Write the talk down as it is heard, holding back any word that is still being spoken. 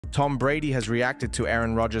Tom Brady has reacted to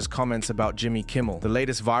Aaron Rodgers' comments about Jimmy Kimmel. The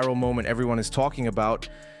latest viral moment everyone is talking about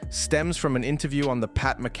stems from an interview on the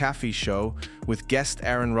Pat McAfee show with guest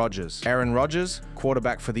Aaron Rodgers. Aaron Rodgers,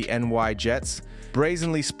 quarterback for the NY Jets,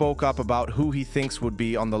 brazenly spoke up about who he thinks would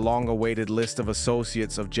be on the long-awaited list of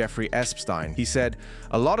associates of Jeffrey Epstein. He said,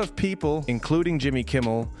 "A lot of people, including Jimmy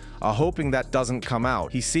Kimmel, are hoping that doesn't come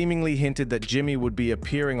out." He seemingly hinted that Jimmy would be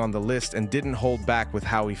appearing on the list and didn't hold back with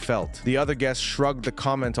how he felt. The other guest shrugged the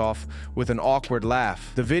comment off with an awkward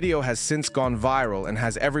laugh. The video has since gone viral and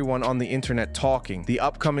has everyone on the internet talking. The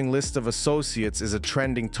upcoming list of associates is a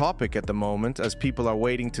trending topic at the moment, as people are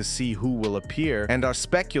waiting to see who will appear and are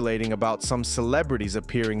speculating about some celebrities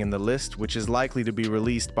appearing in the list, which is likely to be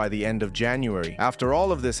released by the end of January. After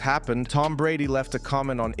all of this happened, Tom Brady left a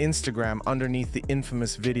comment on Instagram underneath the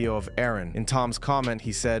infamous video of Aaron. In Tom's comment,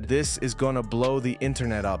 he said, "This is gonna blow the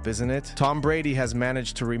internet up, isn't it?" Tom Brady has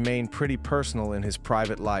managed to remain pretty personal in his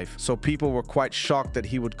private life, so people were quite shocked that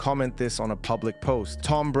he would comment this on a public post.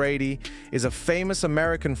 Tom Brady is a famous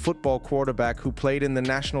American football quarterback who played in the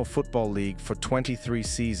National Football League for 23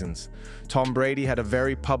 seasons. Tom Brady had a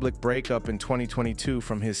very public breakup in 2022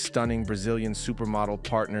 from his stunning Brazilian supermodel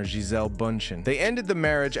partner Gisele Bündchen. They ended the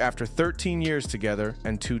marriage after 13 years together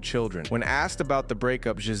and 2 children. When asked about the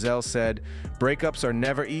breakup, Gisele said, "Breakups are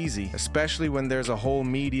never easy, especially when there's a whole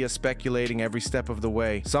media speculating every step of the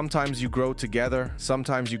way. Sometimes you grow together,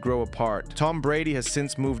 sometimes you grow apart." Tom Brady has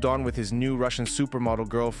since moved on with his new Russian supermodel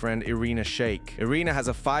girlfriend Irina Shayk. Irina has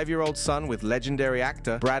a 5-year-old son with legendary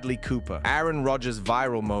actor Bradley Cooper. Aaron Rodgers'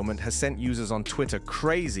 viral moment has sent users on Twitter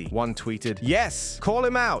crazy. One tweeted, "Yes, call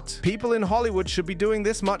him out. People in Hollywood should be doing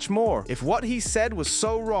this much more. If what he said was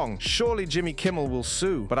so wrong, surely Jimmy Kimmel will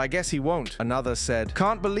sue, but I guess he won't." Another said,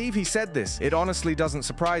 "Can't believe he said this. It honestly doesn't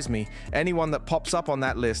surprise me. Anyone that pops up on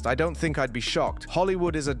that list, I don't think I'd be shocked.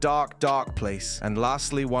 Hollywood is a dark, dark place." And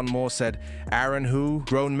lastly, one more said, "Aaron who?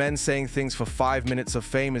 Grown men saying things for 5 minutes of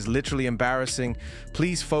fame is literally embarrassing.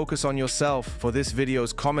 Please focus on yourself." For this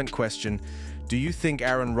video's comment question, do you think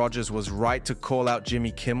Aaron Rodgers was right to call out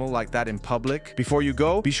Jimmy Kimmel like that in public? Before you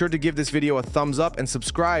go, be sure to give this video a thumbs up and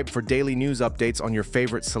subscribe for daily news updates on your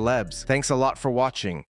favorite celebs. Thanks a lot for watching.